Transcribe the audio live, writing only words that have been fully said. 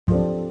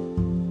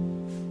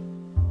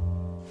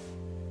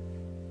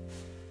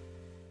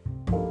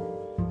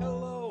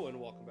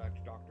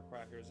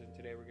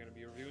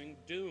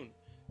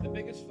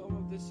biggest film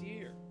of this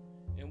year,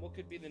 and what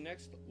could be the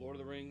next Lord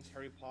of the Rings,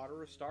 Harry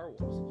Potter, or Star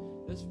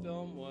Wars. This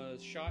film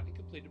was shot and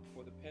completed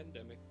before the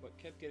pandemic, but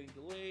kept getting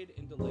delayed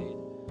and delayed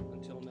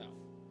until now.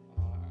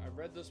 I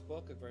read this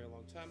book a very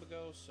long time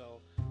ago,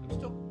 so I'm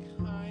still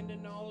kind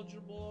of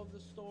knowledgeable of the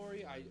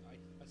story. I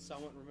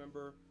somewhat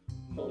remember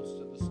most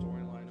of the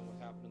storyline and what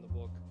happened in the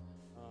book.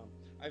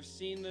 I've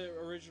seen the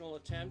original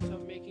attempt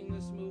of making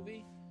this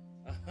movie.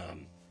 A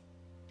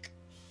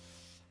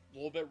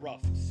little bit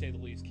rough, to say the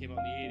least. Came out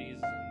in the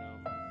 80s,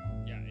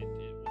 and it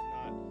was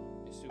not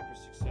a super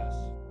success.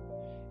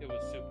 It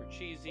was super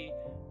cheesy.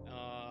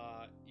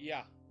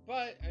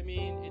 But, I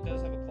mean, it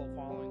does have a cult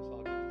following, so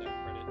I'll give it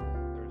that credit.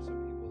 There are some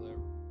people that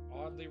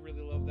oddly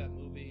really love that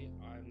movie.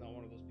 I'm not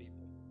one of those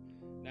people.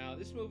 Now,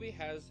 this movie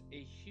has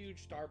a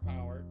huge star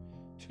power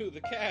to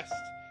the cast.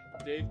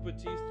 Dave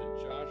Bautista,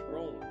 Josh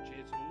Brolin,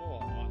 Jason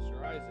Momoa,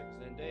 Oscar Isaac,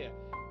 Zendaya,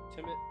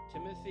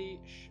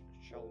 Timothy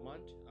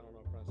Chalamet, I don't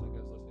know how to pronounce that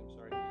guy's last name,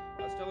 sorry.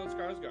 Stellan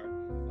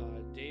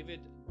Skarsgård, David,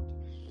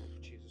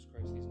 Jesus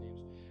Christ, these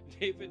names.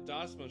 David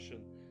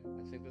Dastmalchian,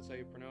 I think that's how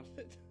you pronounce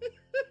it.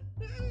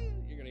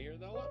 You're going to hear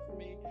that a lot from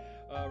me.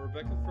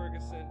 Rebecca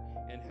Ferguson,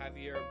 and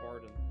Javier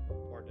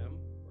Bardem.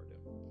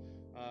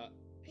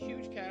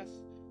 Huge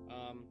cast.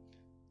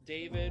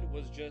 David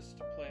was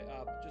just played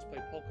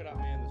Polka Dot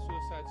Man, the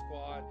Suicide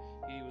Squad.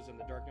 He was in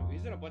The Dark Knight.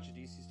 He's in a bunch of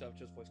DC stuff.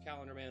 Just voiced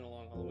Calendar Man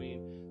along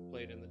Halloween.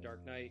 Played in The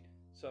Dark Knight.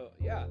 So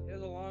yeah, he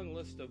has a long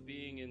list of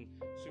being in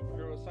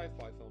superhero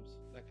sci-fi films,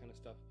 that kind of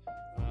stuff.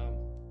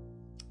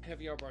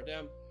 Javier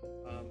Bardem,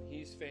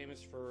 he's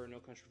famous for No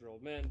Country for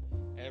Old Men.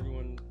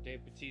 Everyone,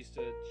 Dave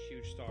Bautista,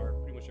 huge star.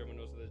 Pretty much everyone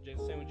knows that.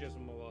 Same with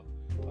Jason Momoa,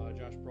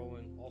 Josh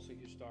Brolin, also a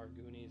huge star.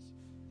 Goonies,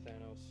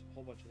 Thanos, a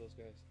whole bunch of those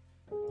guys.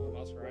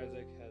 Oscar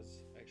Isaac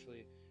has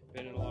actually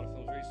been in a lot of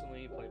films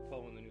recently. He played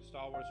Poe in the new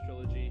Star Wars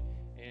trilogy,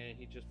 and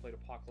he just played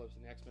Apocalypse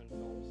in the X-Men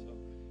films. So,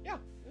 yeah,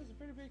 it was a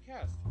pretty big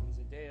cast. And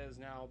Zendaya is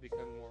now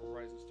becoming more of a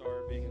rising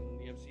star, being in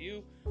the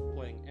MCU,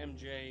 playing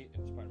MJ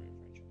in the Spider-Man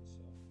franchise.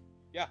 So,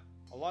 yeah,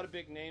 a lot of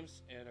big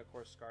names, and of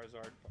course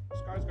Skarsgård.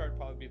 Skarsgård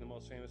probably be the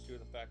most famous due to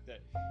the fact that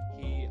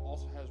he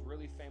also has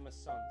really famous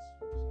sons.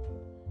 So,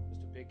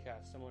 just a big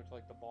cast, similar to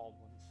like the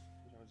Baldwins,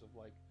 in terms of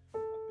like a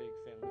big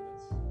family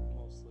that's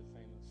mostly famous.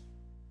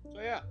 So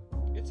yeah,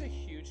 it's a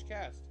huge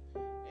cast,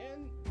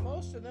 and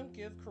most of them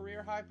give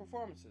career high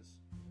performances.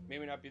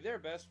 Maybe not be their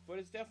best, but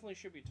it definitely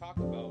should be talked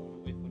about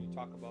when you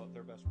talk about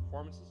their best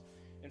performances.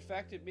 In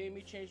fact, it made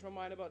me change my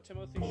mind about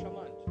Timothy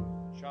Chalamet.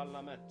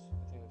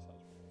 I think that's how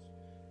it's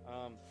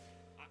pronounced.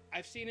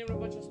 I've seen him in a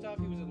bunch of stuff.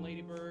 He was in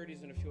Lady Bird.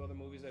 He's in a few other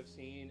movies I've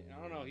seen. And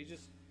I don't know. He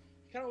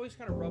kind of always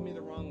rubbed me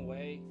the wrong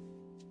way.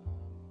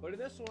 But in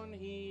this one,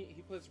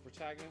 he plays the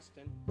protagonist,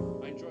 and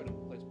I enjoyed him.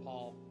 He plays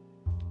Paul.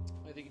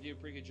 I think he did a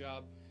pretty good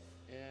job.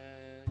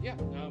 And yeah,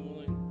 now I'm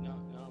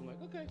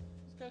like, okay,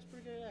 this guy's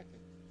pretty good at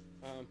acting.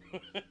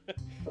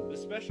 The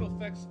special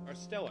effects are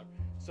stellar.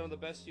 Some of the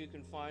best you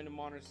can find in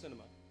modern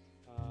cinema.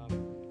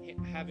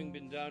 Having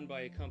been done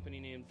by a company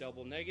named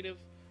Double Negative,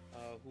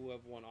 who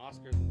have won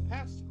Oscars in the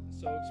past.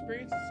 So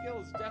experience and skill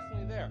is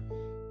definitely there.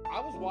 I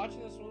was watching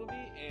this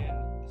movie,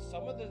 and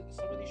some of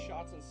these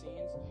shots and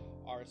scenes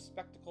are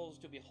spectacles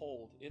to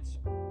behold. It's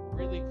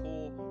really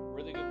cool,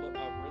 really good look.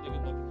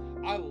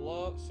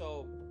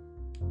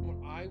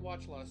 When I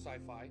watch a lot of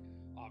sci-fi,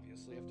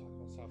 obviously I've talked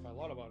about sci-fi a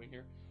lot about it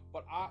here,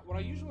 but when I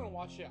usually want to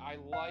watch it, I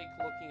like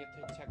looking at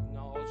the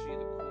technology,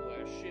 the cool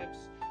ass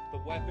ships, the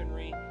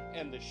weaponry,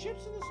 and the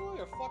ships in this movie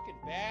are fucking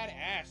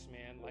badass,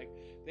 man. Like,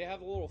 they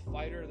have a little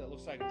fighter that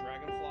looks like a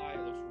dragonfly.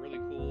 It looks really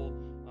cool.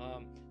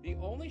 The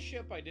only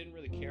ship I didn't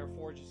really care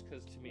for, just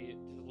because to me it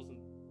wasn't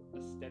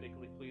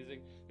aesthetically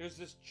pleasing. There's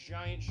this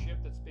giant ship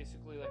that's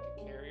basically like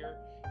a carrier,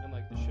 and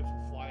like the ships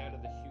will fly out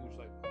of the huge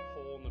like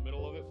hole in the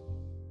middle of it.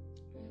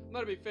 I'm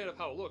not a big fan of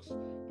how it looks,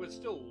 but it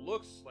still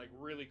looks like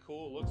really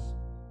cool. It looks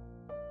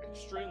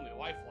extremely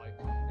lifelike.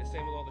 And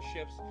same with all the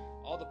ships.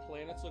 All the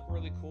planets look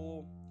really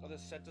cool. All the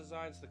set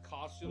designs, the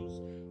costumes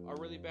are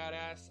really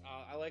badass.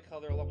 I like how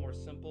they're a lot more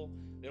simple.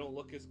 They don't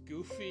look as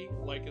goofy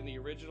like in the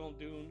original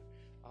Dune.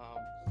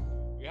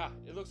 Yeah,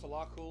 it looks a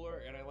lot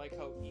cooler, and I like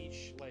how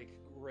each like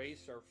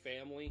race or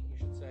family, you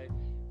should say,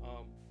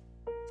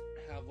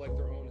 have like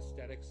their own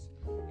aesthetics.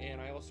 And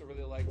I also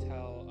really liked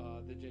how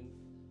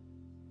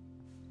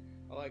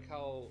I like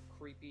how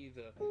creepy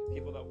the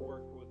people that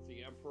work with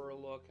the Emperor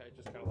look. I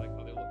just kind of like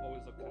how they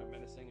always look kind of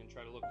menacing and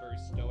try to look very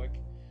stoic.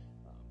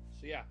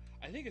 So yeah,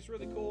 I think it's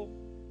really cool,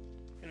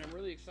 and I'm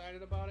really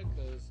excited about it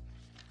because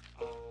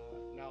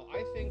now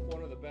I think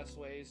one of the best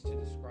ways to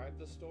describe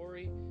the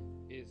story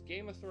is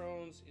Game of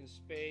Thrones in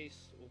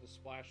space with a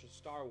splash of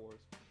Star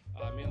Wars.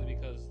 Mainly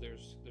because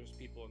there's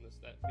people in this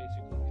that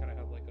basically kind of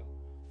have like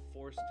a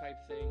force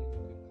type thing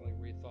who can kind of like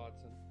read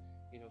thoughts and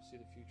see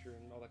the future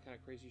and all that kind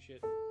of crazy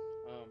shit.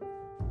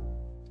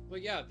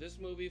 But yeah, this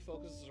movie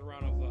focuses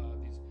around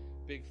these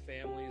big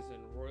families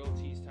and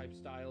royalties type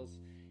styles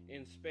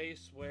in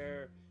space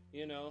where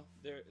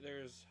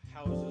there's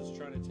houses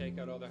trying to take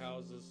out other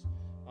houses,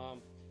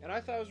 and I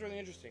thought it was really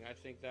interesting. I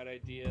think that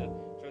idea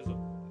in terms of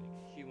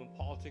human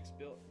politics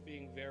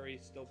being very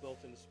still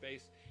built into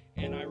space.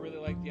 And I really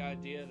like the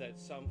idea that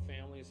some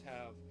families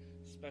have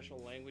special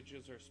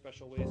languages or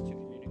special ways to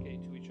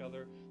communicate to each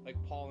other. Like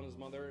Paul and his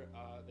mother,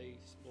 they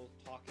will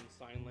talk in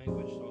sign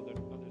language, so that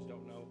others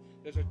don't know.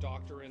 There's a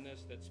doctor in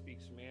this that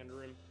speaks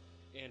Mandarin,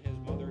 and his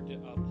mother,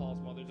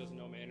 Paul's mother, doesn't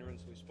know Mandarin,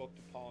 so he spoke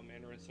to Paul in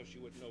Mandarin so she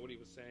wouldn't know what he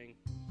was saying.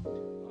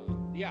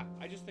 Yeah,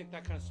 I just think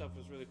that kind of stuff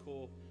is really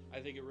cool. I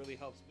think it really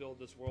helps build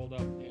this world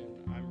up,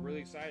 and I'm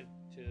really excited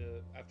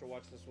after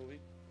watching this movie,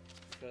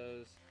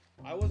 because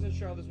I wasn't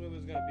sure how this movie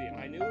was going to be.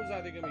 I knew it was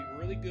either going to be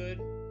really good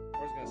or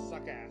it was going to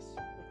suck ass.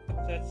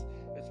 That's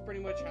pretty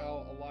much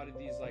how a lot of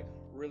these like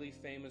really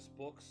famous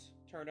books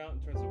turned out in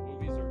terms of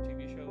movies or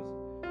TV shows.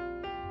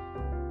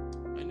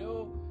 I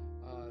know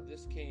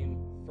this came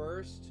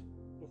first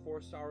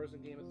before Star Wars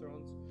and Game of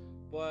Thrones,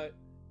 but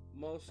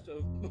most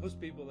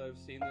people that have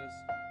seen this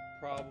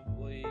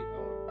probably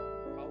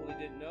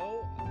didn't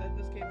know that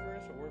this came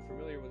first or weren't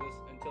familiar with this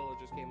until it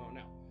just came out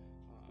now.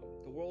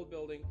 The world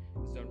building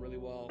is done really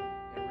well.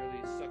 It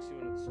really sucks you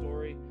into the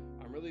story.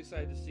 I'm really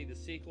excited to see the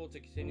sequel to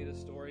continue the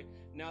story.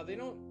 Now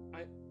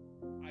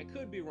I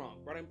could be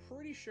wrong, but I'm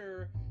pretty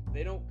sure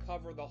they don't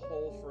cover the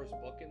whole first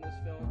book in this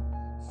film.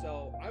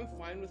 So I'm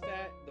fine with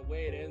that. The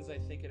way it ends, I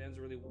think it ends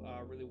really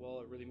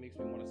well. It really makes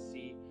me want to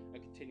see a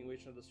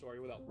continuation of the story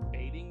without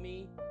baiting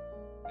me.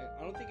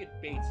 I don't think it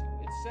baits you.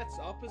 It sets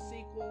up a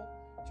sequel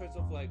in terms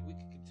of like we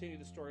can continue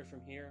the story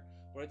from here,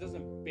 but it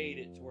doesn't bait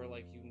it to where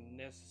like you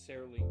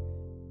necessarily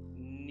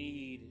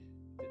need it.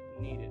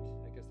 I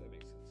guess that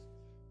makes sense.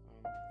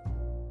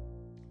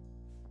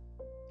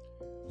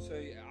 So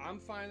yeah, I'm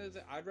fine with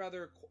it. I'd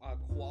rather a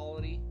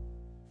quality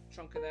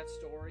chunk of that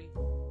story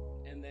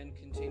and then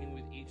continue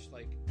with each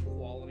like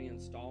quality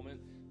installment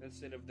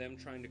instead of them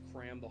trying to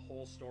cram the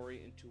whole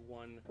story into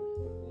one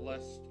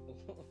less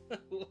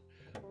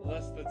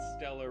than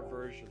stellar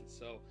version.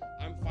 So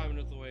I'm fine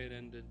with the way it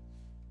ended.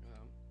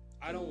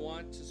 I don't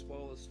want to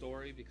spoil the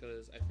story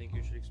because I think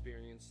you should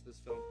experience this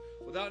film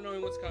without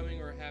knowing what's coming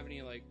or have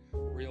any like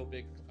real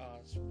big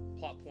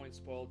plot points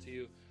spoiled to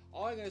you.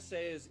 All I'm gonna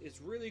say is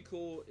it's really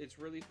cool. It's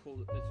really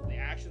cool. The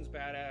action's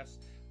badass.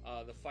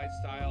 The fight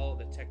style,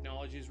 the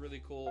technology is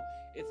really cool.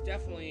 It's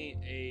definitely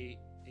a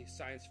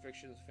science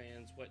fiction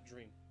fan's wet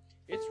dream.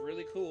 It's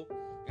really cool,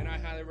 and I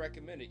highly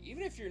recommend it.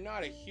 Even if you're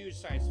not a huge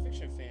science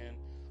fiction fan,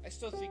 I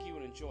still think you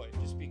would enjoy it,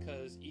 just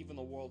because even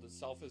the world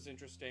itself is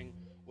interesting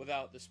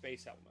without the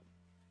space element.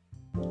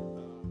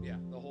 Yeah,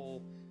 the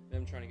whole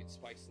them trying to get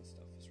spice and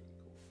stuff is really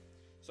cool.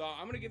 So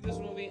I'm going to give this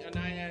movie a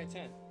 9 out of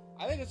 10.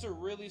 I think it's a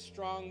really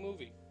strong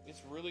movie.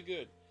 It's really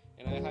good,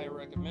 and I highly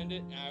recommend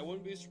it. And I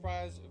wouldn't be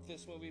surprised if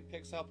this movie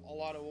picks up a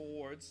lot of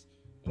awards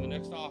in the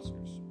next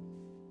Oscars,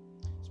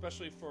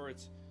 especially for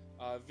its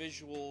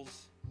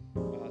visuals,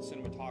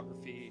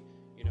 cinematography,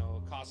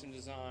 costume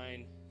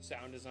design,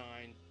 sound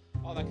design,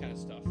 all that kind of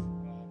stuff.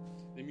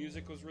 The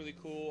music was really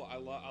cool. I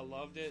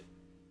loved it.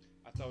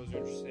 I thought it was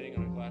interesting,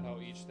 and I'm glad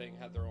how each thing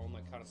had their own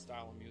like kind of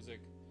style of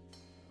music.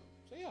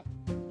 So yeah,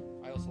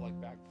 I also like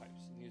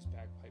bagpipes and use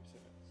bagpipes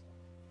in it. So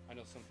I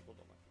know some people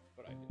don't like it,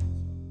 but I do.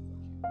 So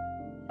fuck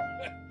you.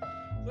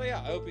 So yeah,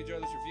 I hope you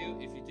enjoyed this review.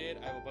 If you did,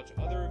 I have a bunch of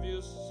other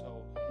reviews.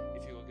 So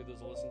if you will give those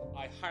a listen,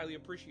 I highly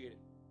appreciate it.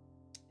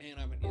 And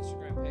I have an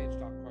Instagram page,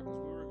 Dr. Parker's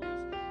Movie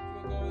Reviews. If you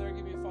want to go over there and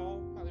give me a follow,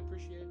 highly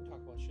appreciate it.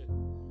 Talk about shit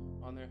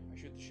on there. I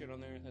shoot the shit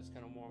on there. That's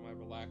kind of more my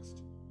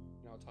relaxed.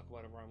 I'll talk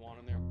about whatever I want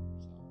on there.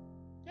 So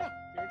yeah, if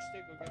you're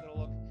interested, go give it a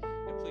look.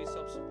 And please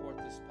help support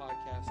this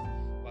podcast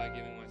by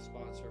giving my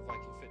sponsor,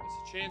 Viking Fitness,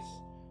 a chance.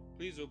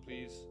 Please, oh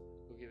please,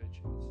 go give it a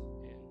chance.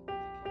 And thank you.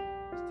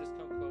 It's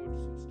discount code,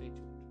 so stay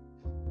tuned.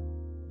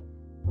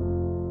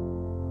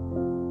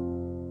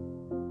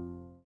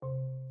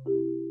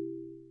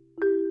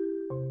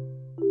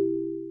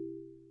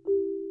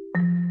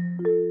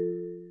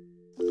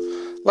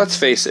 Let's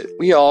face it,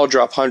 we all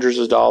drop hundreds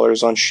of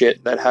dollars on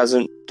shit that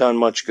hasn't done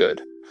much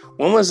good.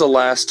 When was the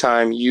last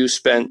time you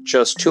spent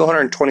just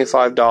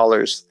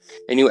 $225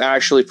 and you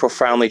actually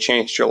profoundly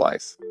changed your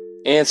life?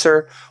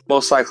 Answer,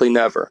 most likely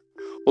never.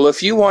 Well,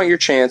 if you want your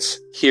chance,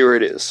 here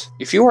it is.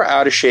 If you are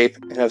out of shape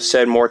and have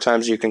said more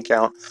times you can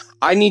count,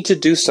 I need to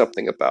do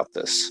something about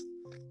this.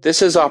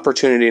 This is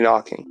opportunity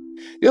knocking.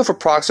 You have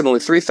approximately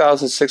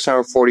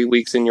 3,640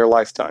 weeks in your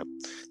lifetime.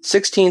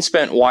 16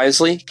 spent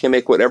wisely can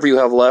make whatever you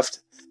have left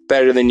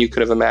better than you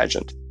could have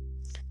imagined.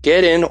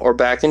 Get in or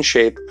back in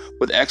shape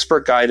with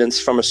expert guidance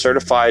from a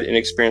certified and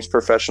experienced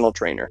professional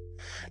trainer.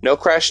 No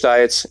crash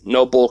diets,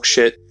 no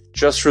bullshit,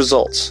 just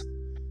results.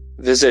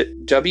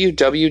 Visit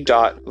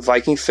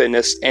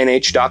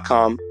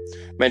www.vikingfitnessnh.com,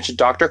 mention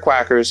Dr.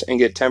 Quackers, and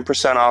get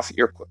 10% off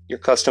your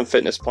custom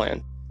fitness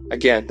plan.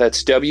 Again,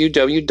 that's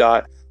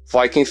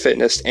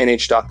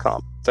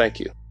www.vikingfitnessnh.com. Thank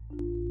you.